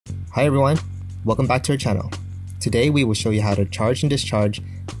Hi everyone, welcome back to our channel. Today we will show you how to charge and discharge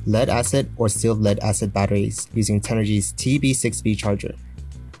lead acid or sealed lead acid batteries using Tenergy's TB6B charger.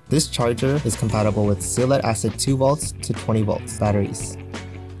 This charger is compatible with sealed lead acid 2 volts to 20 volts batteries.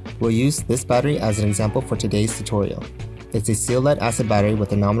 We'll use this battery as an example for today's tutorial. It's a sealed lead acid battery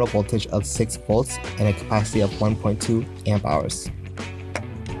with a nominal voltage of 6 volts and a capacity of 1.2 amp hours.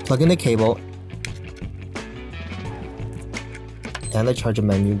 Plug in the cable and the charger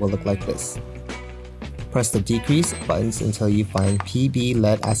menu will look like this. Press the decrease buttons until you find PB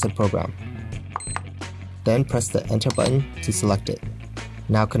lead acid program. Then press the enter button to select it.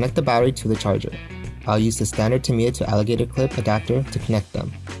 Now connect the battery to the charger. I'll use the standard Tamiya to alligator clip adapter to connect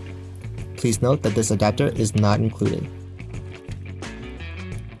them. Please note that this adapter is not included.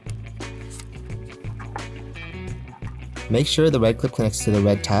 Make sure the red clip connects to the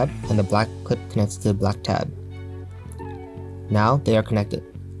red tab and the black clip connects to the black tab. Now they are connected.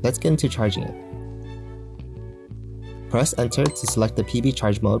 Let's get into charging it. Press enter to select the PB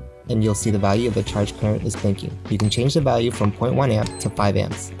charge mode and you'll see the value of the charge current is blinking. You can change the value from 0.1 amp to 5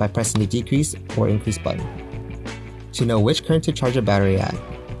 amps by pressing the decrease or increase button. To know which current to charge a battery at,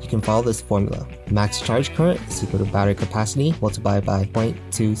 you can follow this formula. Max charge current is equal to battery capacity multiplied by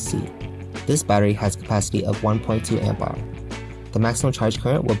 0.2 C. This battery has capacity of 1.2 amp hour. The maximum charge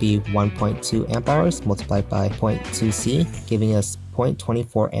current will be 1.2 amp hours multiplied by 0.2 C, giving us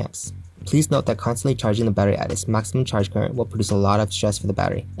 0.24 amps. Please note that constantly charging the battery at its maximum charge current will produce a lot of stress for the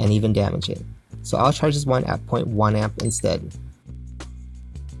battery and even damage it. So I'll charge this one at 0.1 amp instead.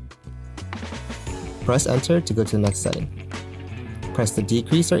 Press enter to go to the next setting. Press the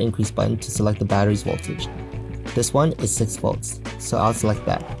decrease or increase button to select the battery's voltage. This one is 6 volts, so I'll select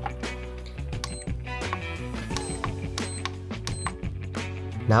that.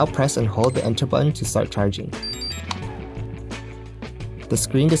 Now press and hold the enter button to start charging. The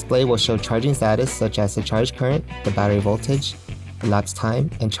screen display will show charging status such as the charge current, the battery voltage, elapsed time,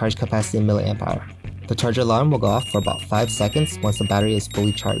 and charge capacity in milliamp hour. The charger alarm will go off for about 5 seconds once the battery is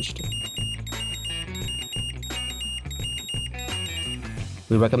fully charged.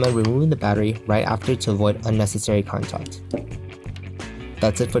 We recommend removing the battery right after to avoid unnecessary contact.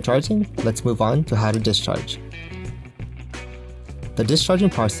 That's it for charging. Let's move on to how to discharge. The discharging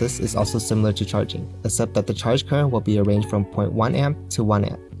process is also similar to charging, except that the charge current will be arranged from 0.1 amp to 1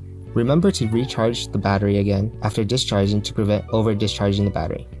 amp. Remember to recharge the battery again after discharging to prevent over-discharging the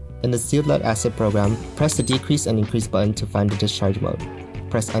battery. In the sealed lead acid program, press the decrease and increase button to find the discharge mode.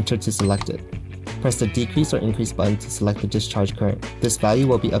 Press enter to select it. Press the decrease or increase button to select the discharge current. This value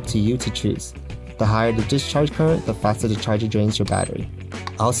will be up to you to choose. The higher the discharge current, the faster the charger drains your battery.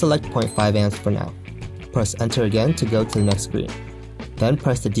 I'll select 0.5 amps for now. Press enter again to go to the next screen. Then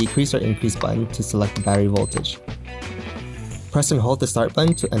press the decrease or increase button to select the battery voltage. Press and hold the start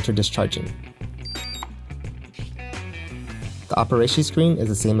button to enter discharging. The operation screen is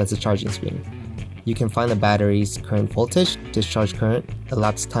the same as the charging screen. You can find the battery's current voltage, discharge current,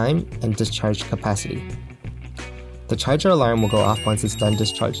 elapsed time, and discharge capacity. The charger alarm will go off once it's done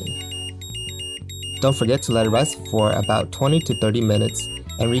discharging. Don't forget to let it rest for about 20 to 30 minutes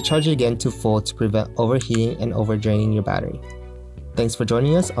and recharge it again to full to prevent overheating and overdraining your battery. Thanks for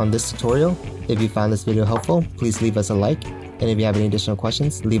joining us on this tutorial. If you found this video helpful, please leave us a like, and if you have any additional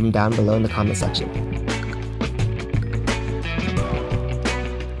questions, leave them down below in the comment section.